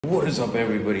What is up,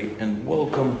 everybody, and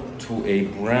welcome to a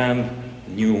brand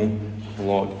new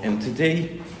vlog. And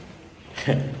today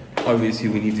obviously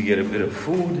we need to get a bit of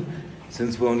food.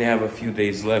 Since we only have a few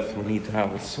days left, we need to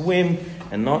have a swim,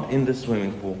 and not in the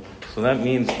swimming pool. So that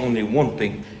means only one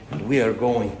thing, and we are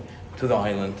going to the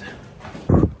island.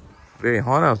 Very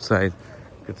hot outside.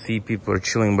 You can see people are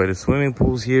chilling by the swimming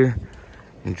pools here,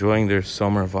 enjoying their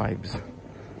summer vibes.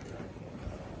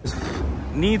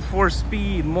 Need for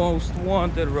Speed Most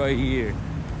Wanted right here.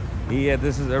 Yeah,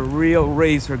 this is a real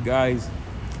racer, guys.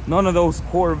 None of those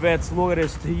Corvettes. Look at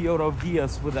this Toyota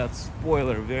Vios with that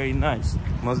spoiler. Very nice.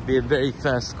 Must be a very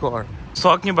fast car.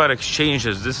 Talking about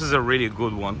exchanges, this is a really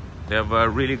good one. They have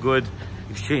really good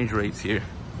exchange rates here.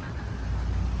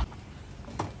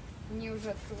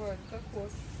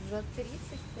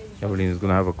 Evelyn is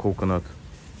gonna have a coconut.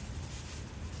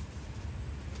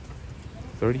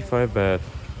 35 baht.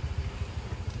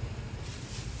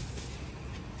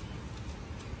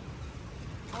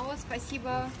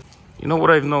 You know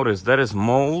what I've noticed? That is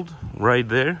mold right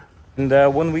there. And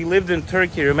when we lived in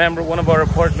Turkey, remember one of our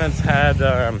apartments had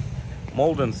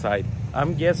mold inside.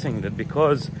 I'm guessing that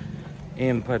because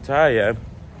in Pattaya,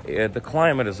 the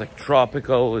climate is like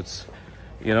tropical. It's,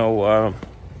 you know,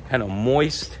 kind of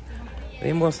moist.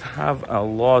 They must have a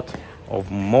lot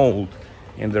of mold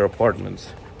in their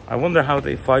apartments. I wonder how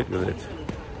they fight with it.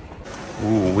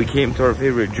 Ooh, we came to our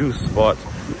favorite juice spot.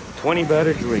 20 baht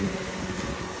a drink.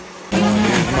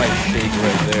 My shake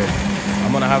right there.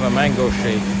 I'm gonna have a mango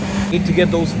shake. Need to get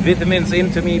those vitamins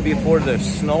into me before the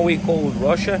snowy cold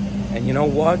Russia. And you know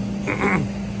what?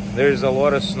 There's a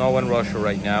lot of snow in Russia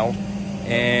right now,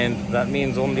 and that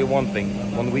means only one thing.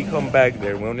 When we come back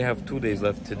there, we only have 2 days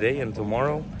left, today and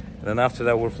tomorrow, and then after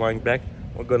that we're flying back.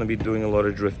 We're gonna be doing a lot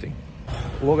of drifting.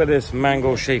 Look at this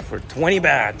mango shake for 20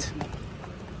 baht.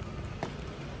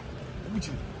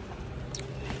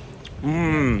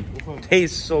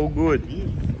 Tastes so good.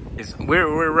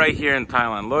 We're right here in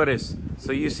Thailand. Look at this.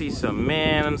 So you see some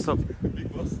man and stuff.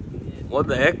 What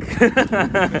the heck?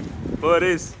 What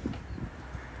is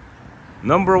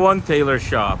 #1 tailor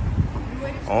shop?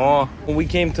 Oh, we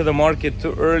came to the market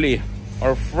too early.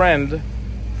 Our friend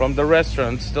from the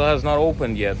restaurant still has not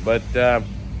opened yet, but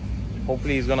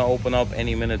hopefully he's gonna open up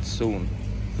any minute soon.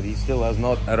 But he still has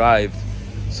not arrived.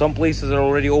 Some places are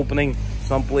already opening,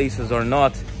 some places are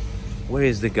not. Where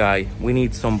is the guy? We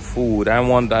need some food. I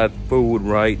want that food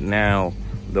right now.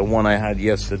 The one I had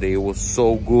yesterday, it was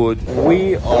so good.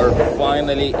 We are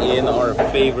finally in our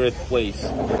favorite place.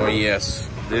 Oh yes,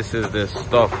 this is the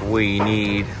stuff we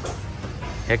need.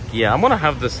 Heck yeah, I'm gonna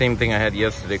have the same thing I had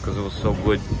yesterday because it was so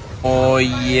good. Oh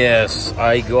yes,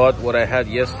 I got what I had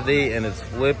yesterday and it's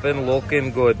flipping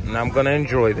looking good. And I'm gonna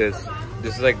enjoy this.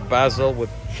 This is like basil with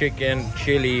chicken,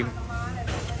 chili,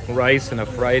 rice, and a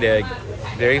fried egg.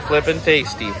 Very flippin'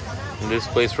 tasty in this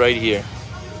place right here.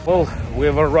 Well,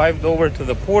 we've arrived over to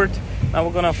the port. Now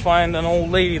we're gonna find an old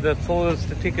lady that sold us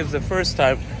the tickets the first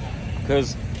time,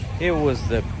 because it was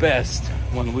the best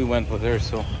when we went with her,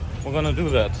 so we're gonna do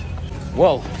that.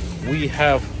 Well, we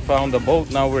have found a boat.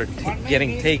 Now we're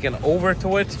getting taken over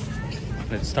to it,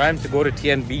 and it's time to go to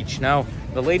Tien Beach. Now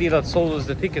the lady that sold us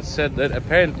the tickets said that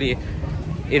apparently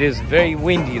it is very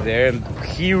windy there and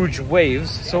huge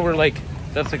waves, so we're like,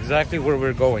 that's exactly where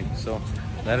we're going. So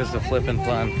that is the flippin'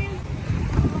 plan.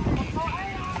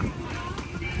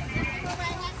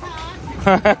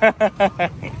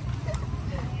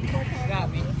 Got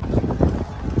me.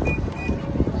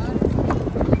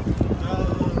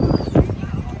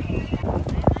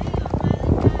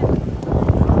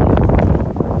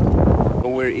 So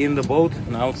we're in the boat.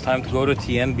 Now it's time to go to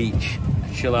Tien Beach.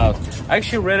 Chill out. I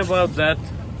actually read about that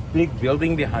big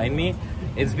building behind me.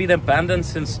 It's been abandoned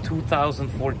since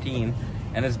 2014,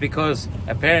 and it's because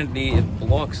apparently it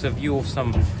blocks a view of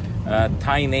some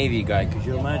Thai Navy guy. Could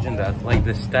you imagine that? Like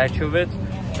the statue of it,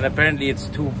 and apparently it's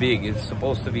too big. It's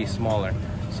supposed to be smaller.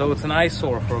 So it's an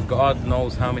eyesore for God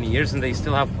knows how many years, and they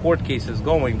still have court cases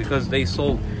going because they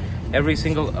sold every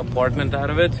single apartment out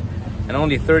of it, and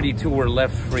only 32 were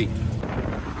left free.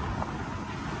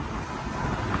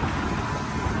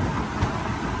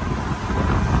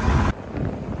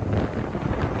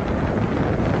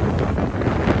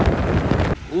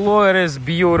 Look at this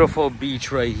beautiful beach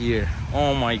right here.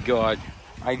 Oh my God,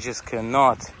 I just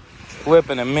cannot.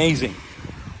 Flipping amazing.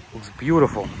 Looks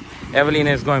beautiful.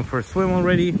 Evelina is going for a swim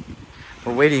already.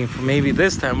 We're waiting for maybe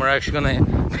this time we're actually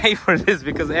gonna pay for this,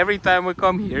 because every time we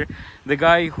come here, the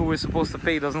guy who we're supposed to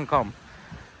pay doesn't come.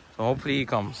 So hopefully he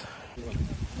comes.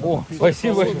 Oh,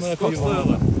 спасибо. Look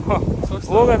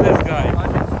at this guy.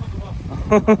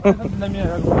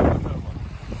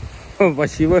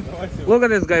 Спасибо. Look at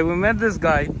this guy. We met this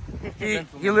guy.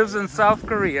 He lives in South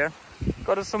Korea.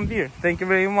 Got us some beer. Thank you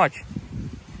very much.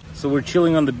 So we're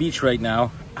chilling on the beach right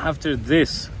now. After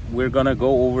this, we're gonna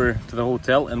go over to the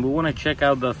hotel and we want to check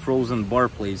out the frozen bar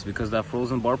place because that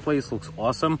frozen bar place looks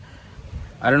awesome.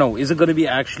 I don't know, is it gonna be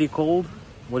actually cold?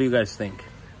 What do you guys think?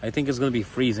 I think it's gonna be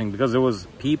freezing because there was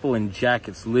people in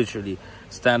jackets literally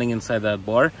standing inside that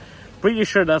bar. Pretty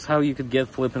sure that's how you could get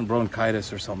flipping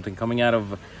bronchitis or something, coming out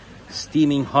of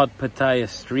steaming hot Pattaya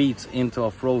streets into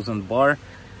a frozen bar.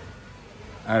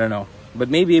 I don't know, but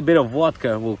maybe a bit of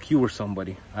vodka will cure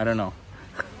somebody. I don't know.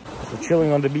 We're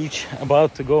chilling on the beach,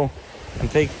 about to go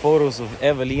and take photos of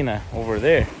Evelina over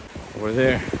there.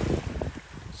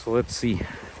 So let's see.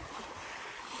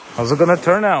 How's it gonna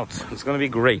turn out? It's gonna be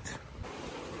great.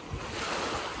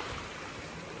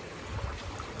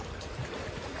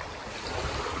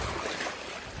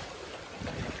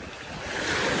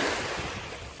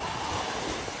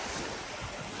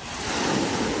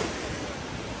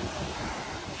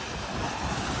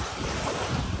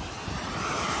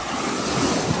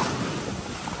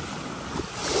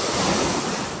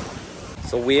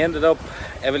 So we ended up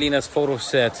Evelina's photo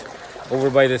set over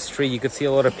by this tree. You could see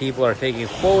a lot of people are taking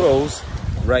photos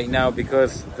right now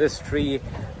because this tree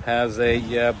has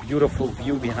a beautiful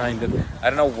view behind it. I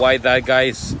don't know why that guy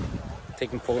is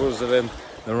taking photos of him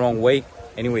the wrong way.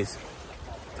 Anyways,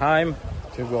 time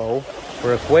to go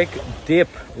for a quick dip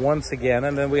once again,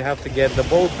 and then we have to get the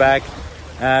boat back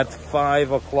at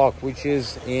 5 o'clock, which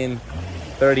is in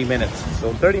 30 minutes. So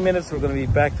in 30 minutes we're going to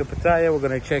be back to Pattaya. We're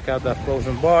going to check out that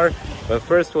frozen bar, but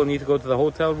first we'll need to go to the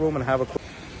hotel room and have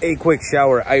a quick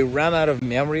shower. I ran out of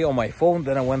memory on my phone,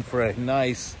 then I went for a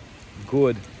nice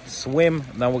good swim.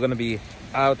 Now we're going to be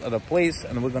out of the place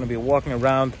and we're going to be walking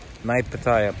around night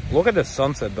Pattaya. Look at the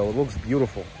sunset though, it looks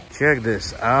beautiful. Check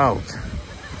this out.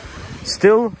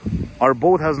 Still, our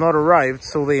boat has not arrived,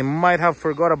 so they might have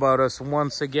forgot about us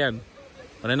once again.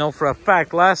 But I know for a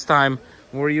fact last time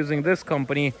we were using this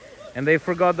company and they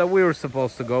forgot that we were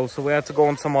supposed to go, so we had to go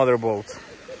on some other boat.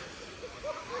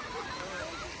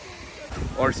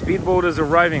 Our speedboat is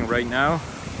arriving right now.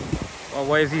 Well,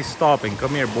 why is he stopping?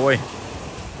 Come here, boy.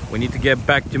 We need to get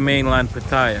back to mainland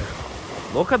Pattaya.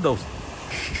 Look at those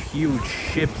huge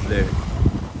ships there.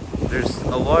 There's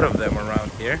a lot of them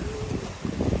around here.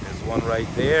 There's one right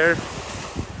there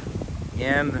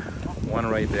and one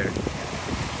right there.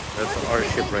 That's our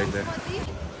ship right there.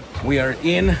 We are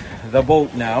in the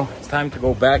boat now. It's time to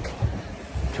go back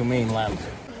to mainland.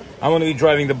 I'm gonna be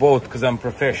driving the boat because I'm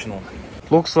professional.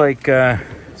 Looks like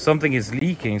something is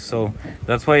leaking, so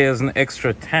that's why he has an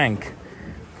extra tank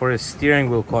for his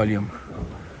steering wheel column.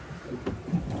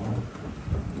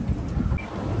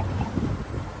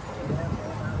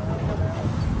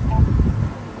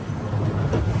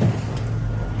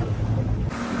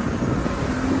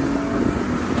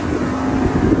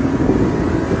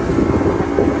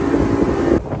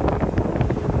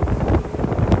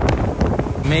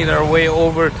 Made our way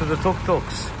over to the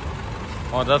tuk-tuks.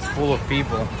 Oh, that's full of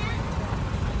people.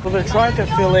 So they're trying to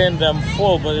fill in them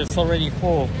full, but it's already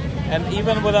full. And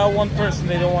even without one person,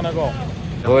 they don't want to go.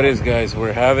 So it is, guys.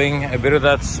 We're having a bit of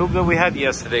that soup that we had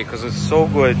yesterday because it's so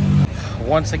good.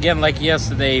 Once again, like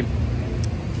yesterday,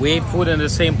 we ate food in the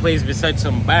same place beside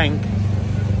some bank.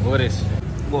 Look at this.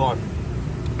 Look.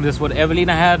 This is what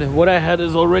Evelina had. What I had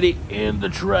is already in the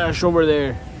trash over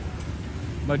there.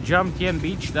 But Jamtien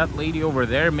Beach, that lady over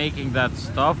there making that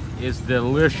stuff is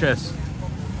delicious.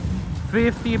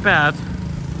 50 baht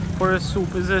for a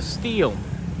soup is a steal.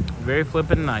 Very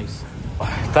flippin' nice.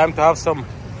 Time to have some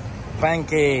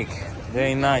pancake.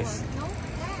 Very nice.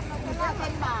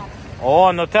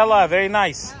 Oh, Nutella, very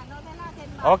nice.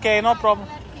 Okay, no problem.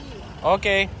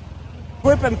 Okay.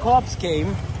 Flippin' cops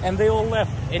came and they all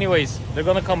left. Anyways, they're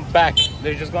gonna come back.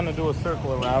 They're just gonna do a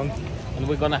circle around and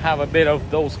we're gonna have a bit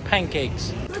of those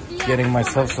pancakes. Getting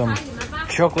myself some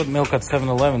chocolate milk at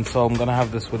 7-Eleven, so I'm gonna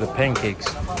have this with the pancakes.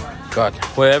 God,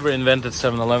 whoever invented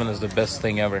 7-Eleven is the best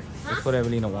thing ever. That's what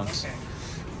Evelina wants.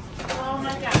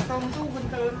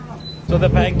 So the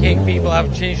pancake people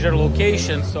have changed their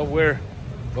location, so we're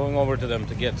going over to them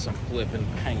to get some flippin'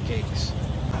 pancakes.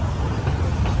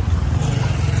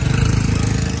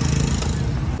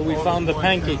 So we found the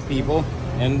pancake people,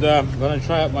 and I'm gonna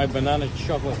try out my banana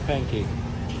chocolate pancake.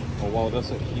 Oh wow,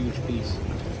 that's a huge piece.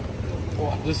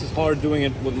 Oh, this is hard doing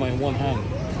it with my one hand.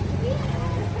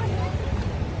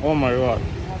 Oh my god.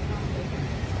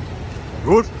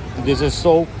 Good? This is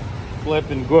so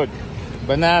flippin' good.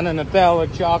 Banana, Nutella,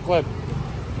 chocolate,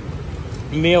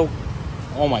 milk.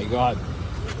 Oh my god.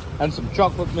 And some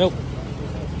chocolate milk.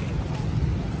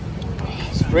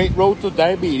 Straight road to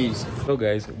diabetes. So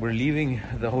guys, we're leaving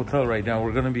the hotel right now.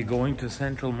 We're gonna be going to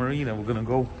Central Marina. We're gonna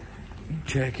go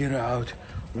check it out.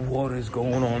 What is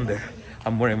going on there?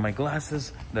 I'm wearing my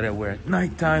glasses that I wear at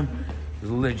nighttime.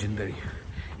 It's legendary.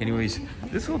 Anyways,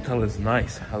 this hotel is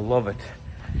nice. I love it.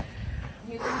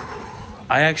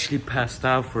 I actually passed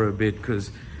out for a bit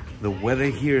because the weather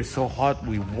here is so hot.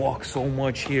 We walk so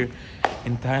much here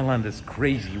in Thailand. It's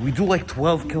crazy. We do like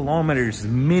 12 kilometers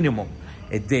minimum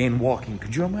a day in walking.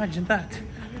 Could you imagine that?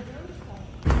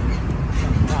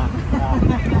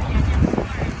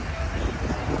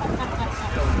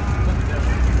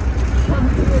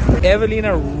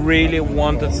 Evelina really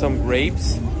wanted some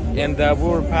grapes, and we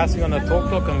were passing on a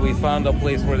tuk-tuk and we found a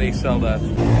place where they sell that.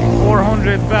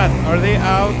 400 baht. Are they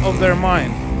out of their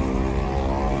mind?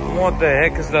 What the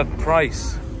heck is that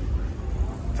price?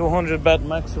 200 baht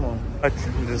maximum. But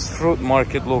this fruit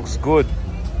market looks good.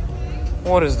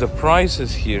 What is the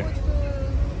prices here?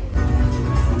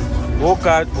 Look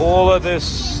at all of this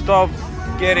stuff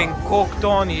getting cooked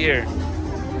on here.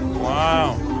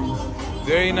 Wow.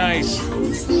 Very nice.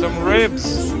 Some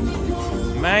ribs.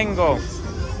 Mango.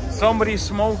 Somebody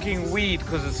smoking weed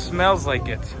because it smells like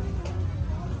it.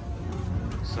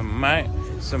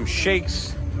 Some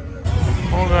shakes.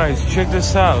 Oh guys, check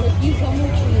this out.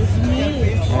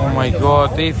 Oh my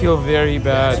god, they feel very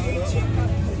bad.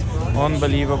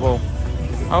 Unbelievable.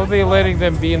 How are they letting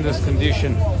them be in this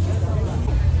condition?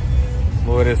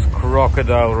 Look at this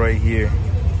crocodile right here.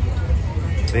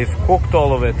 They've cooked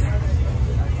all of it.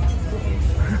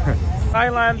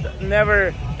 Thailand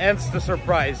never ends the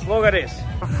surprise. Look at this.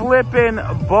 Flipping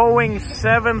Boeing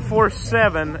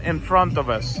 747 in front of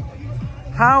us.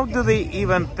 How do they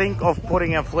even think of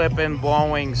putting a flipping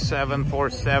Boeing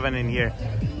 747 in here?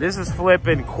 This is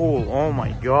flipping cool. Oh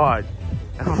my god.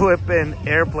 A flipping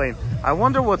airplane. I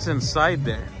wonder what's inside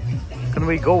there. Can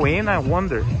we go in? I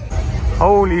wonder.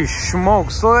 Holy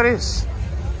smokes. Look at this.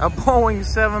 A Boeing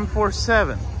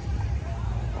 747.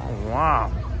 Oh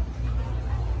wow.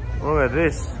 Look at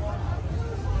this.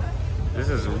 This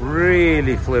is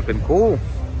really flipping cool.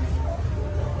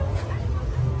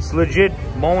 It's legit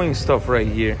Boeing stuff right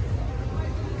here.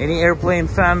 Any airplane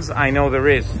fans? I know there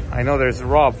is. I know there's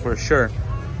Rob for sure.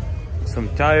 Some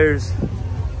tires.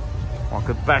 I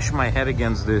could bash my head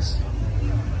against this.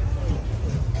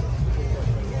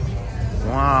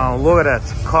 Wow, look at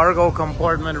that. Cargo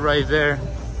compartment right there.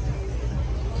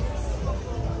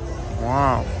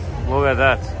 Wow, look at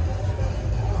that.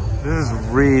 This is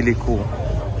really cool.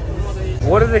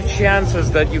 What are the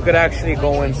chances that you could actually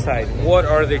go inside? What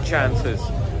are the chances?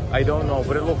 I don't know,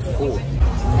 but it looks cool.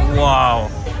 Wow,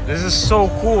 this is so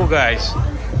cool, guys.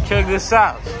 Check this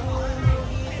out.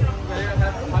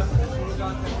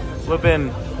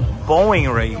 Flipping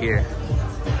Boeing right here.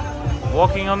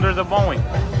 Walking under the Boeing.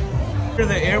 Look at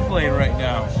the airplane right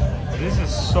now. This is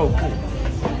so cool.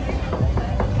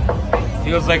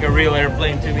 Feels like a real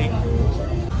airplane to me.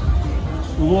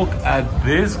 Look at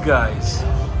this, guys.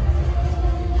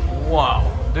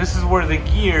 Wow, this is where the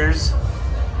gears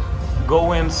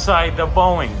go inside the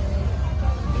Boeing.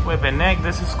 Flippin' heck,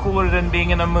 this is cooler than being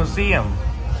in a museum.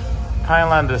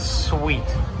 Thailand is sweet.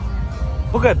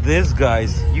 Look at this,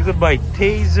 guys. You could buy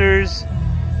tasers,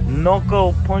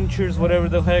 knuckle punchers, whatever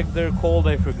the heck they're called,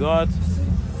 I forgot.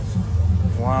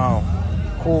 Wow,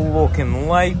 cool looking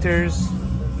lighters.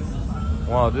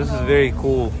 Wow, this is very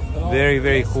cool. Very,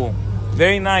 very cool.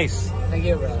 Very nice. Thank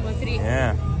you, bro.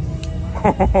 Yeah.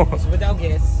 It's without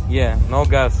gas. Yeah, no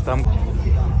gas.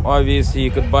 Obviously,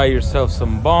 you could buy yourself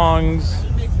some bongs,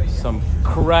 some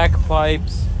crack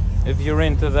pipes, if you're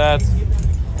into that.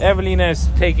 Evelina is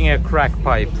taking a crack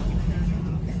pipe.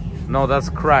 No, that's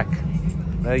crack.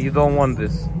 You don't want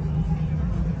this.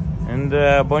 And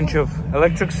a bunch of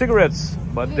electric cigarettes,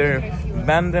 but they're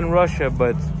banned in Russia,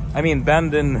 but I mean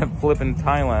banned in flipping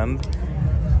Thailand,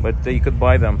 but you could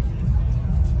buy them.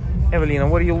 Evelina,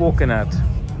 what are you looking at?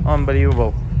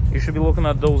 Unbelievable. You should be looking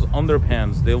at those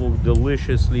underpants. They look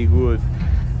deliciously good.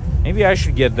 Maybe I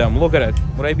should get them. Look at it.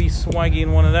 Would I be swaggy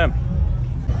in one of them?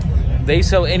 They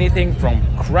sell anything from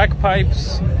crack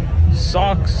pipes,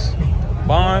 socks,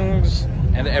 bongs,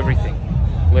 and everything.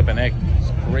 Flippin' heck,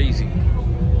 it's crazy.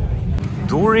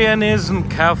 Durianism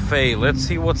Cafe. Let's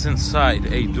see what's inside.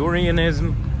 A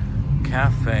Durianism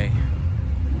Cafe.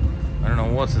 I don't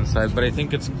know what's inside, but I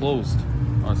think it's closed.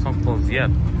 Oh, it's not closed yet.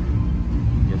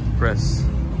 You have to press.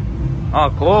 Oh,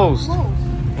 closed.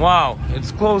 Wow,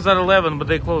 it's closed at 11, but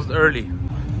they closed early.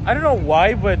 I don't know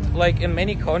why, but like in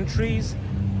many countries,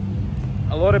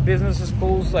 a lot of businesses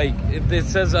close, like if it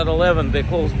says at 11, they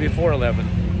close before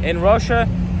 11. In Russia,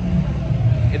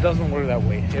 it doesn't work that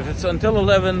way. If it's until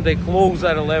 11, they close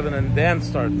at 11 and then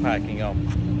start packing up.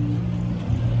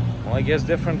 Well, I guess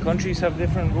different countries have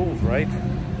different rules, right?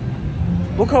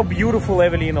 Look how beautiful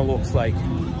Evelina looks like.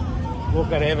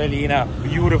 Look at Evelina,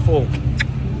 beautiful.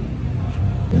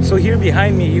 So here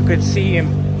behind me, you could see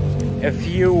a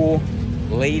few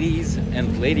ladies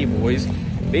and lady boys.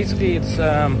 Basically, it's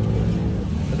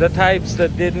the types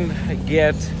that didn't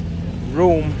get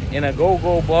room in a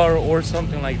go-go bar or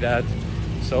something like that.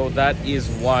 So that is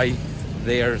why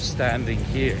they are standing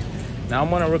here. Now I'm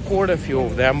gonna record a few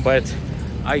of them, but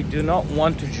I do not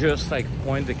want to just like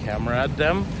point the camera at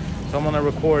them. So I'm gonna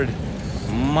record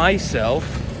myself,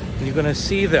 and you're gonna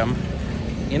see them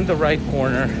in the right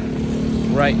corner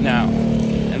right now.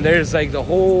 And there's like the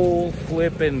whole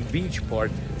flippin' beach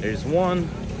part. There's one,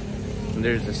 and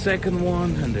there's the second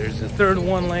one, and there's the third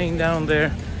one laying down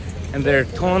there. And there are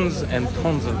tons and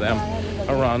tons of them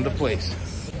around the place.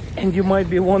 And you might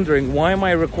be wondering, why am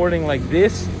I recording like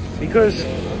this? Because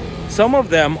some of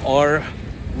them are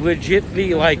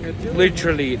legitly, like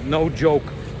literally, no joke,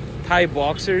 Thai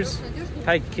boxers,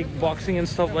 Thai kickboxing and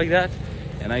stuff like that.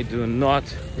 And I do not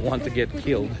want to get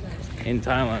killed in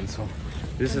Thailand. So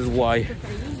this is why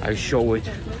I show it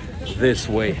this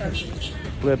way.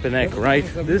 Flippin' heck, right?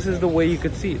 This is the way you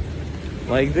could see it,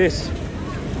 like this.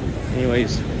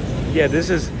 Anyways, yeah, this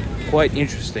is quite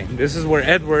interesting. This is where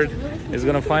Edward is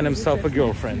gonna find himself a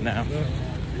girlfriend now,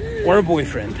 or a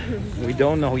boyfriend. We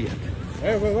don't know yet.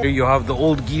 Here you have the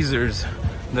old geezers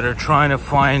that are trying to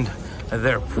find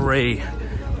their prey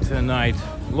tonight.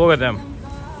 Look at them,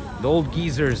 the old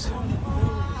geezers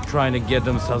trying to get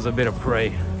themselves a bit of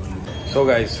prey. So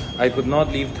guys, I could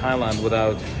not leave Thailand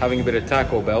without having a bit of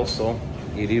Taco Bell, so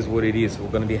it is what it is.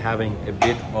 We're gonna be having a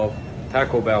bit of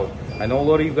Taco Bell. I know a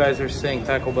lot of you guys are saying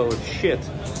Taco Bell is shit,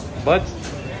 but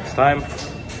it's time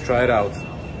to try it out.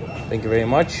 Thank you very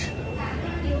much.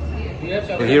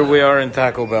 And here we are in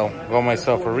Taco Bell. Got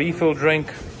myself a refill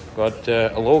drink, got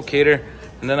a locator,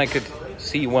 and then I could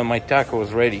see when my taco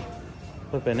is ready.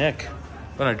 Flippin' heck.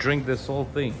 I'm gonna drink this whole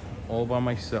thing all by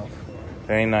myself.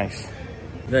 Very nice.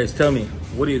 Guys, tell me,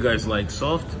 what do you guys like?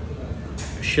 Soft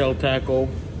shell taco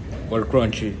or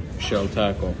crunchy shell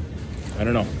taco? I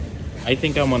don't know. I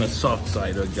think I'm on a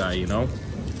soft-sided guy, you know?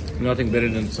 Nothing better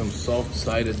than some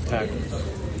soft-sided tacos.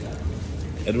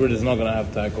 Edward is not gonna have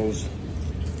tacos,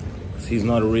 because he's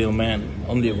not a real man.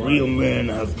 Only a real man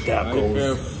have tacos. I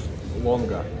have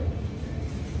longa.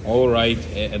 All right,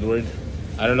 Edward.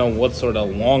 I don't know what sort of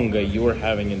longa you were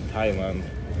having in Thailand.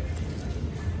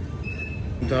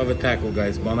 To have a taco,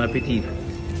 guys. Bon appetit.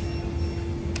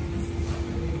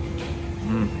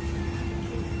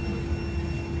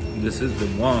 This is the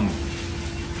one.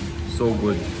 So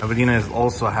good. Evelina is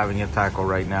also having a taco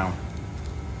right now.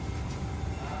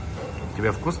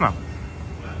 Тебе вкусно?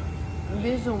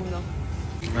 Безумно.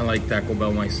 I like Taco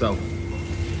Bell myself.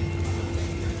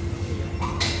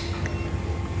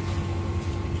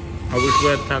 I wish we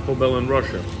had Taco Bell in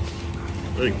Russia.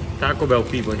 Hey, Taco Bell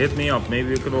people, hit me up. Maybe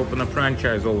we could open a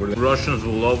franchise over there. Russians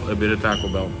will love a bit of Taco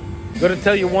Bell. Gotta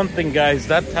tell you one thing, guys.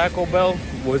 That Taco Bell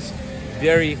was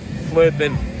very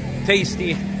flippin'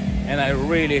 tasty, and I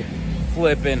really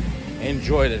flippin'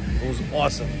 enjoyed it. It was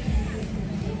awesome.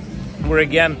 We're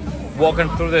again walking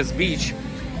through this beach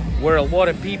where a lot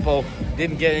of people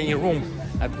didn't get any room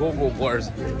at go-go bars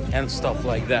and stuff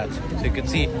like that. So you can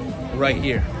see right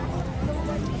here,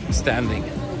 standing.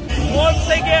 Once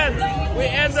again, we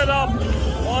ended up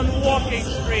on Walking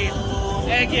Street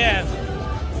again.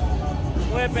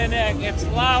 Flippin' heck, it's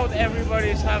loud,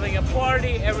 everybody's having a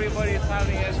party, everybody's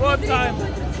having a good time.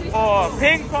 Oh,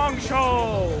 ping pong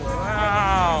show!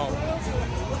 Wow!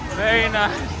 Very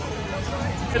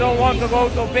nice. You don't want to go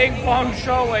to ping pong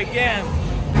show again.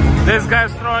 This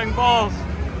guy's throwing balls.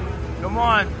 Come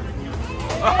on.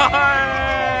 Hey!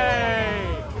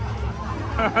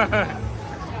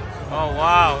 Oh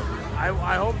wow.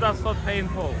 I hope that's not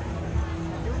painful.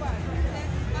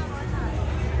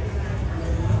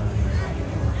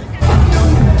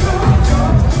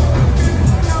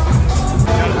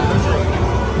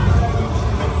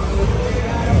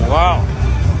 Wow.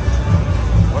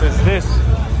 What is this?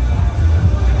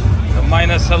 The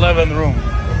 -11 room.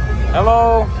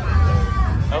 Hello.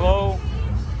 Hello.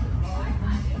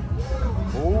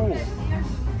 Ooh.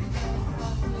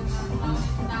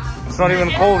 It's not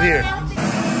even cold here.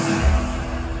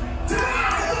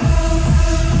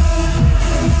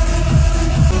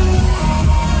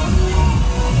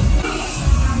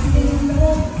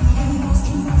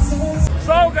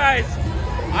 So guys,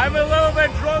 I'm a little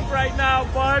bit drunk right now,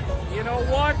 but you know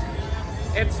what?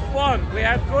 It's fun. We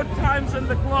had good times in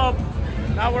the club.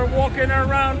 Now we're walking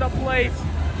around the place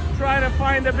try to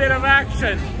find a bit of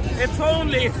action. It's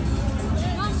only 2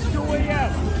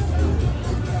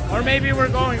 a.m. Or maybe we're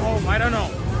going home, I don't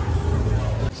know.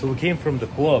 So we came from the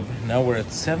club. Now we're at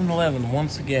 7-Eleven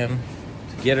once again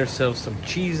to get ourselves some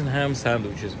cheese and ham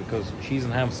sandwiches, because cheese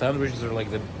and ham sandwiches are like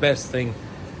the best thing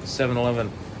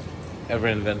 7-Eleven ever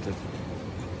invented.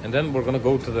 And then we're gonna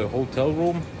go to the hotel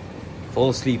room,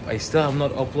 fall asleep. I still have not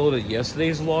uploaded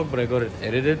yesterday's vlog, but I got it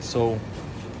edited, so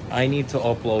I need to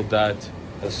upload that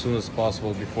as soon as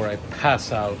possible before I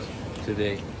pass out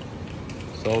today.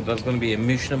 So that's gonna be a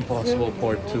Mission Impossible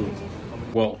Part 2.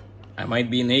 Well, I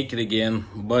might be naked again,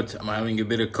 but I'm having a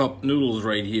bit of cup noodles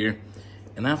right here.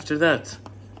 And after that,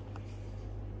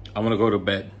 I'm gonna go to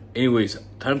bed. Anyways,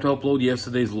 time to upload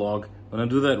yesterday's vlog. I'm gonna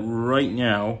do that right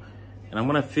now. And I'm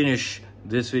gonna finish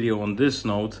this video on this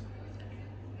note.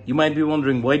 You might be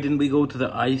wondering, why didn't we go to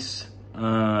the ice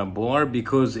bar?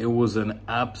 Because it was an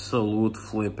absolute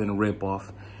flippin'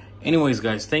 rip-off. Anyways,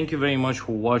 guys, thank you very much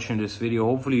for watching this video.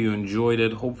 Hopefully you enjoyed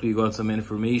it. Hopefully you got some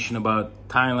information about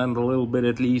Thailand, a little bit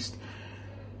at least.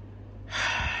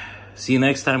 See you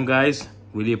next time, guys.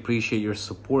 Really appreciate your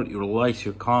support, your likes,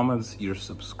 your comments, your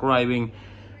subscribing.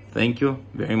 Thank you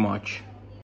very much.